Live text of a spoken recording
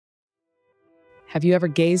Have you ever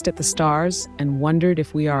gazed at the stars and wondered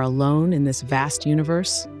if we are alone in this vast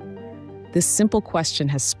universe? This simple question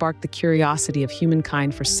has sparked the curiosity of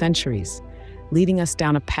humankind for centuries, leading us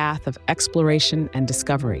down a path of exploration and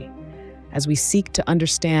discovery, as we seek to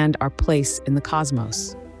understand our place in the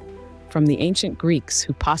cosmos. From the ancient Greeks,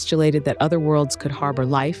 who postulated that other worlds could harbor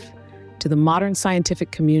life, to the modern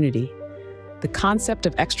scientific community, the concept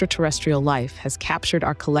of extraterrestrial life has captured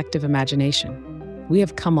our collective imagination. We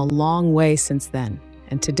have come a long way since then,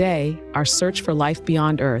 and today, our search for life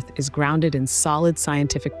beyond Earth is grounded in solid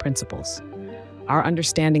scientific principles. Our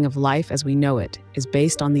understanding of life as we know it is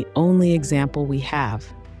based on the only example we have,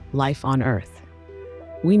 life on Earth.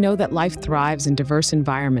 We know that life thrives in diverse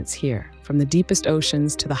environments here, from the deepest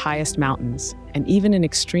oceans to the highest mountains, and even in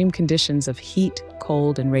extreme conditions of heat,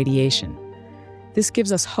 cold, and radiation. This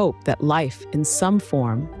gives us hope that life, in some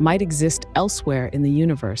form, might exist elsewhere in the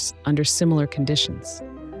universe under similar conditions.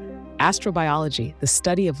 Astrobiology, the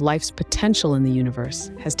study of life's potential in the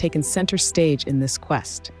universe, has taken center stage in this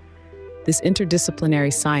quest. This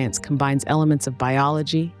interdisciplinary science combines elements of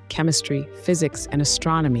biology, chemistry, physics, and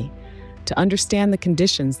astronomy to understand the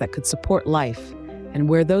conditions that could support life and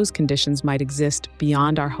where those conditions might exist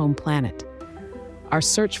beyond our home planet. Our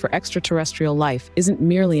search for extraterrestrial life isn't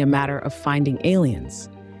merely a matter of finding aliens.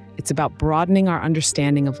 It's about broadening our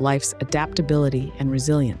understanding of life's adaptability and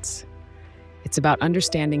resilience. It's about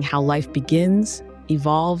understanding how life begins,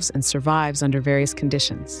 evolves, and survives under various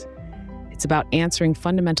conditions. It's about answering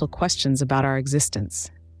fundamental questions about our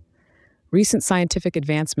existence. Recent scientific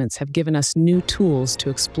advancements have given us new tools to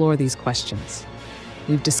explore these questions.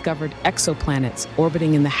 We've discovered exoplanets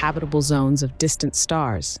orbiting in the habitable zones of distant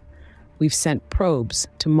stars. We've sent probes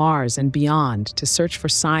to Mars and beyond to search for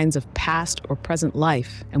signs of past or present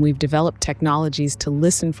life, and we've developed technologies to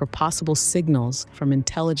listen for possible signals from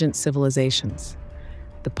intelligent civilizations.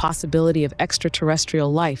 The possibility of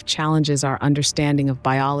extraterrestrial life challenges our understanding of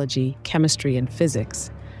biology, chemistry, and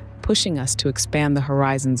physics, pushing us to expand the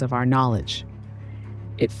horizons of our knowledge.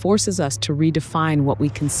 It forces us to redefine what we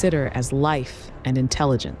consider as life and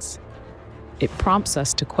intelligence. It prompts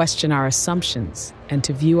us to question our assumptions and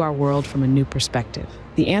to view our world from a new perspective.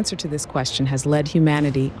 The answer to this question has led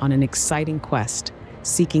humanity on an exciting quest,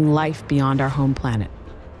 seeking life beyond our home planet.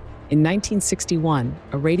 In 1961,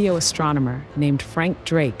 a radio astronomer named Frank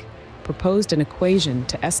Drake proposed an equation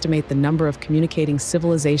to estimate the number of communicating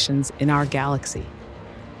civilizations in our galaxy.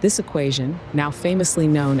 This equation, now famously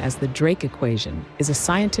known as the Drake equation, is a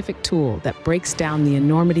scientific tool that breaks down the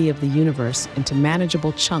enormity of the universe into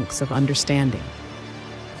manageable chunks of understanding.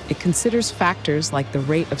 It considers factors like the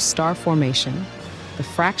rate of star formation, the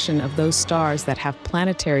fraction of those stars that have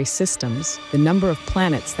planetary systems, the number of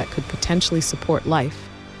planets that could potentially support life,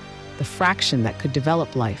 the fraction that could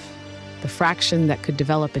develop life, the fraction that could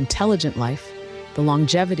develop intelligent life, the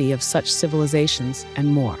longevity of such civilizations, and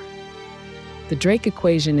more. The Drake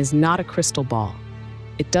equation is not a crystal ball.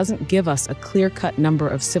 It doesn't give us a clear-cut number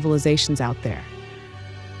of civilizations out there.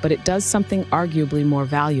 But it does something arguably more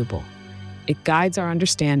valuable. It guides our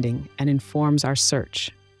understanding and informs our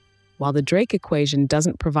search. While the Drake equation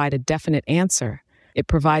doesn't provide a definite answer, it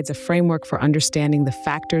provides a framework for understanding the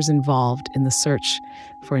factors involved in the search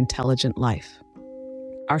for intelligent life.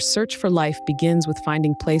 Our search for life begins with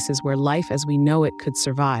finding places where life as we know it could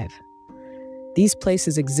survive. These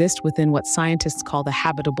places exist within what scientists call the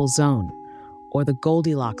habitable zone, or the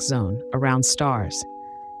Goldilocks zone, around stars.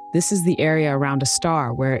 This is the area around a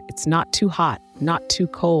star where it's not too hot, not too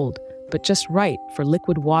cold, but just right for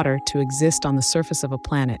liquid water to exist on the surface of a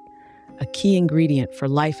planet, a key ingredient for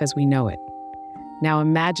life as we know it. Now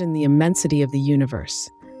imagine the immensity of the universe,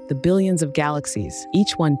 the billions of galaxies,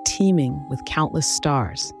 each one teeming with countless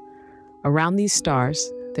stars. Around these stars,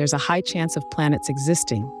 there's a high chance of planets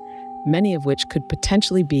existing, many of which could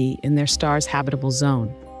potentially be in their star's habitable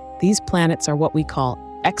zone. These planets are what we call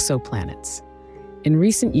exoplanets. In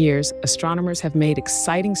recent years, astronomers have made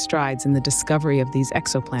exciting strides in the discovery of these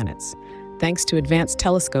exoplanets, thanks to advanced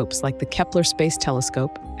telescopes like the Kepler Space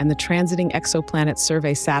Telescope and the Transiting Exoplanet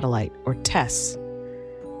Survey Satellite, or TESS.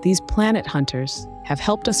 These planet hunters have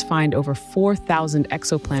helped us find over 4,000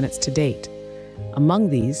 exoplanets to date. Among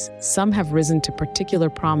these, some have risen to particular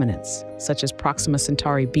prominence, such as Proxima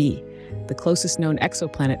Centauri b, the closest known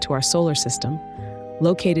exoplanet to our solar system,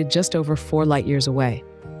 located just over 4 light-years away.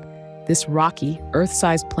 This rocky,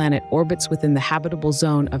 Earth-sized planet orbits within the habitable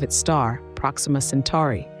zone of its star, Proxima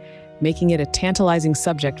Centauri, making it a tantalizing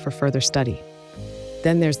subject for further study.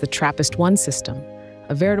 Then there's the TRAPPIST-1 system,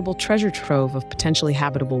 a veritable treasure trove of potentially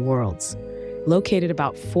habitable worlds. Located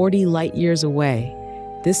about 40 light-years away,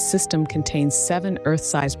 this system contains 7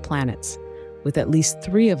 Earth-sized planets, with at least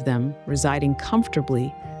 3 of them residing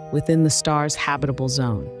comfortably within the star's habitable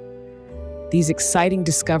zone. These exciting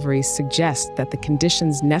discoveries suggest that the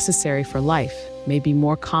conditions necessary for life may be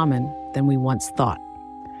more common than we once thought.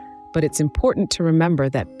 But it's important to remember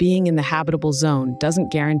that being in the habitable zone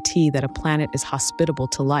doesn't guarantee that a planet is hospitable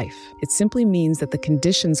to life. It simply means that the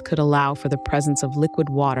conditions could allow for the presence of liquid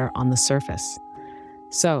water on the surface.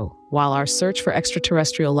 So, while our search for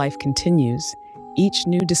extraterrestrial life continues, each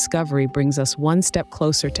new discovery brings us one step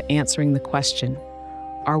closer to answering the question,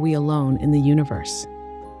 are we alone in the universe?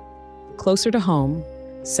 Closer to home,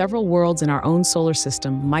 several worlds in our own solar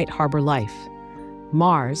system might harbor life.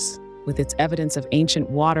 Mars, with its evidence of ancient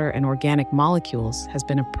water and organic molecules, has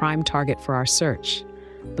been a prime target for our search.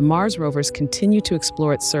 The Mars rovers continue to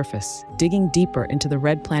explore its surface, digging deeper into the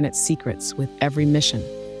red planet's secrets with every mission.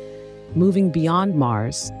 Moving beyond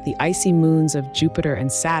Mars, the icy moons of Jupiter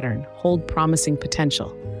and Saturn hold promising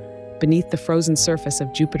potential. Beneath the frozen surface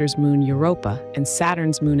of Jupiter's moon Europa and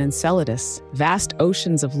Saturn's moon Enceladus, vast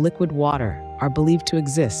oceans of liquid water are believed to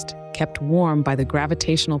exist, kept warm by the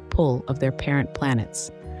gravitational pull of their parent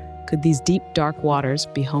planets. Could these deep, dark waters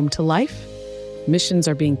be home to life? Missions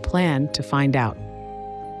are being planned to find out.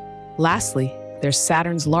 Lastly, there's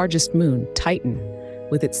Saturn's largest moon, Titan.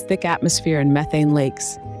 With its thick atmosphere and methane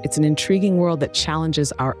lakes, it's an intriguing world that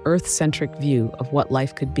challenges our Earth-centric view of what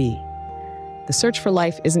life could be. The search for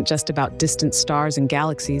life isn't just about distant stars and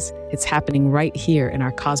galaxies, it's happening right here in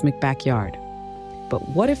our cosmic backyard. But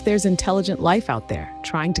what if there's intelligent life out there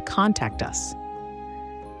trying to contact us?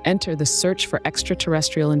 Enter the Search for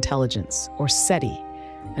Extraterrestrial Intelligence, or SETI,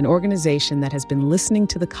 an organization that has been listening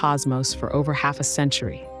to the cosmos for over half a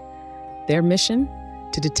century. Their mission?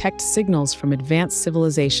 To detect signals from advanced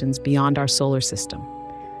civilizations beyond our solar system.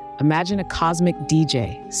 Imagine a cosmic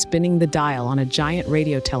DJ spinning the dial on a giant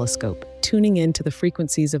radio telescope, tuning in to the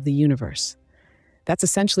frequencies of the universe. That's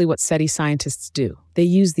essentially what SETI scientists do. They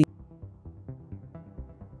use the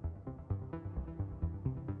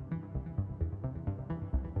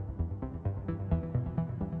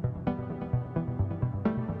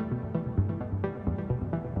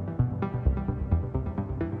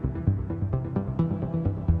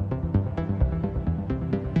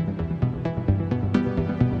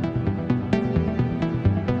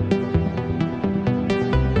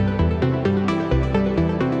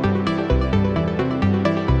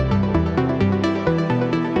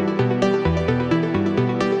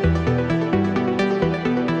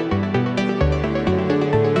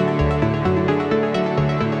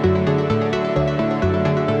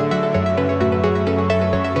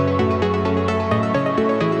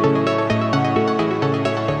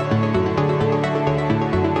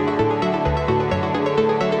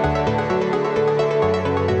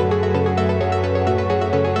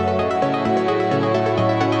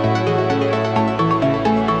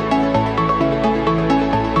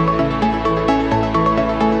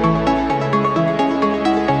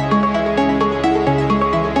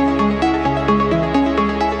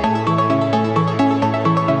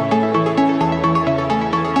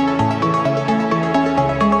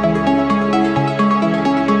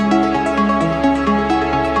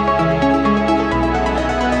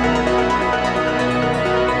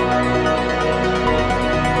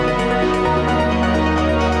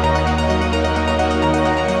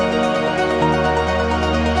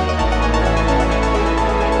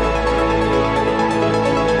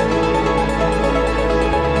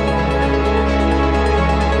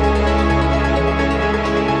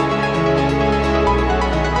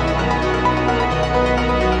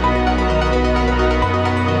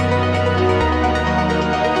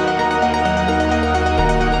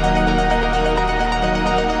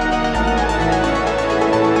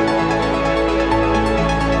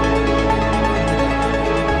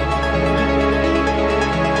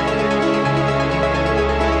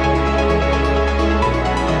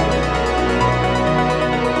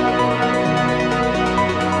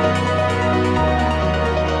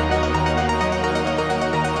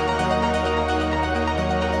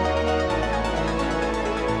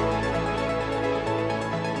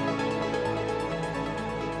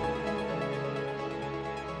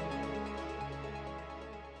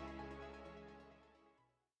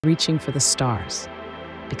reaching for the stars.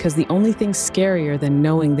 Because the only thing scarier than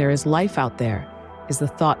knowing there is life out there is the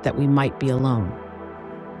thought that we might be alone.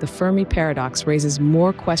 The Fermi paradox raises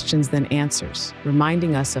more questions than answers,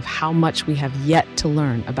 reminding us of how much we have yet to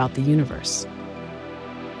learn about the universe.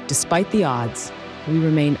 Despite the odds, we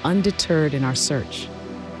remain undeterred in our search,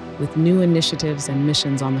 with new initiatives and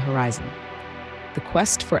missions on the horizon. The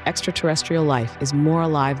quest for extraterrestrial life is more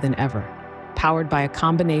alive than ever, powered by a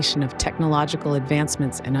combination of technological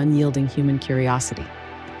advancements and unyielding human curiosity.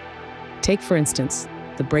 Take, for instance,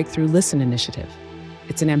 the Breakthrough Listen initiative.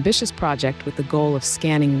 It's an ambitious project with the goal of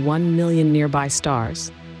scanning 1 million nearby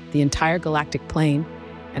stars, the entire galactic plane,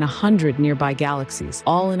 and 100 nearby galaxies,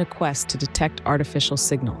 all in a quest to detect artificial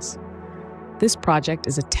signals. This project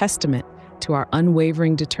is a testament to our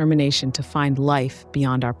unwavering determination to find life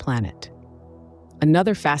beyond our planet.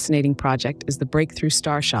 Another fascinating project is the Breakthrough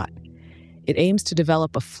Starshot. It aims to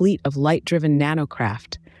develop a fleet of light-driven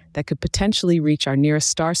nanocraft that could potentially reach our nearest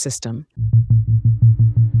star system.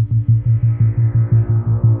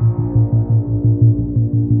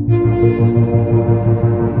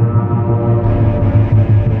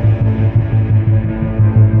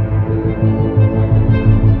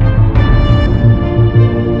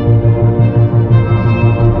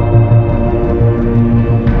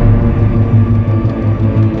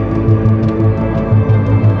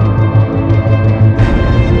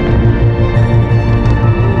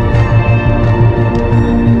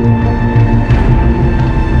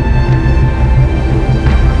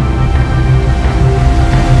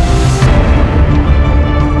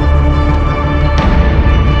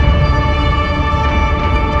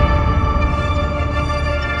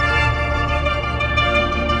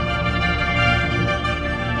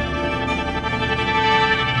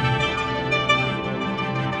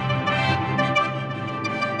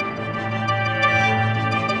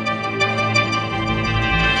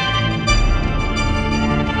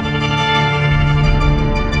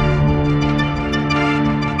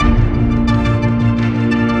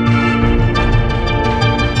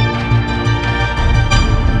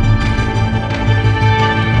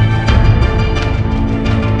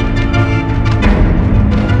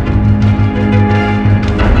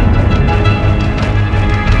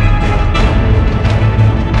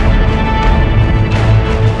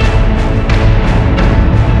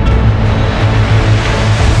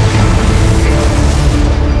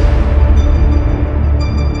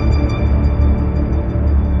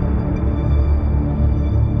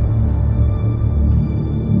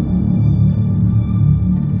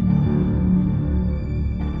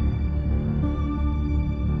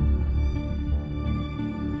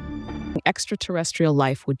 Extraterrestrial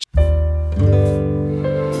life would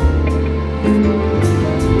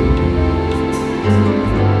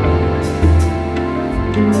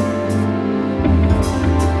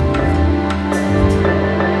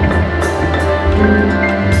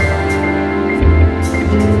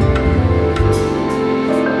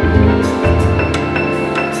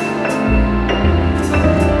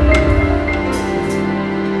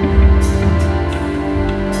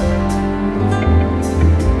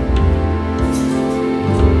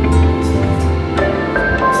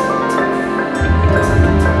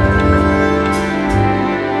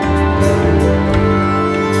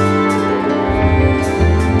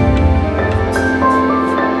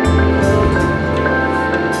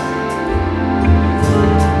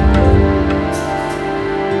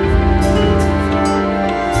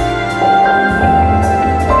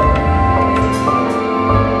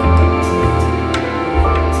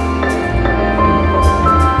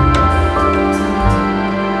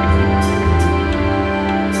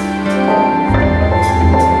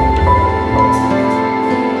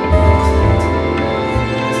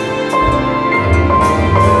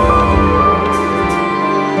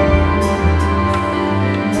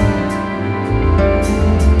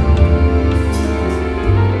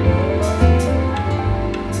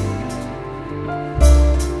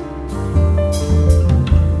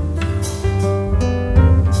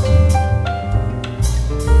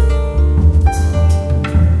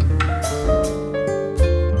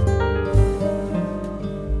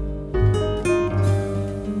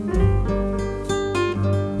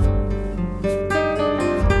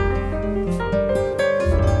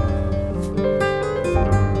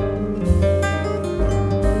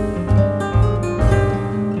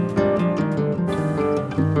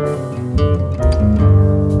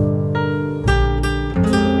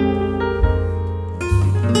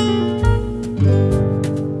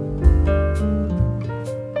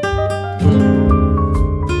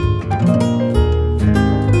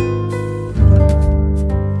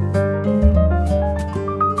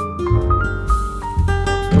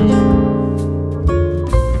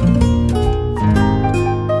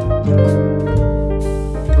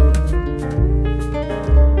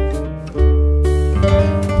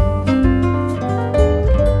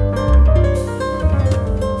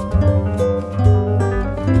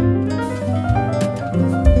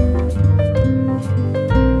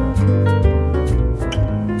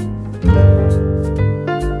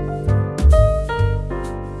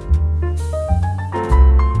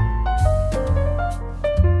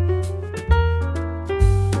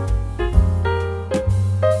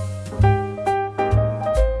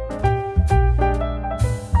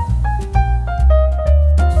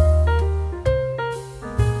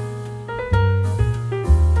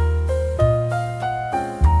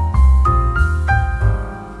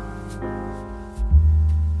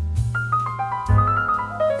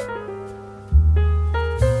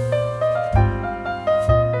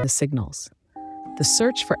signals. The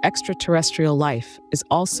search for extraterrestrial life is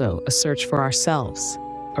also a search for ourselves,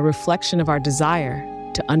 a reflection of our desire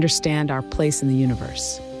to understand our place in the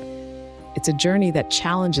universe. It's a journey that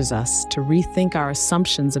challenges us to rethink our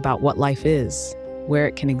assumptions about what life is, where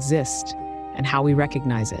it can exist, and how we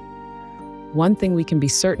recognize it. One thing we can be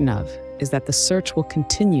certain of is that the search will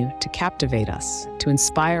continue to captivate us, to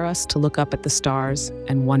inspire us to look up at the stars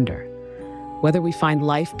and wonder. Whether we find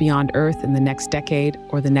life beyond Earth in the next decade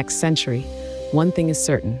or the next century, one thing is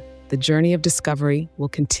certain: the journey of discovery will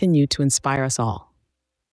continue to inspire us all.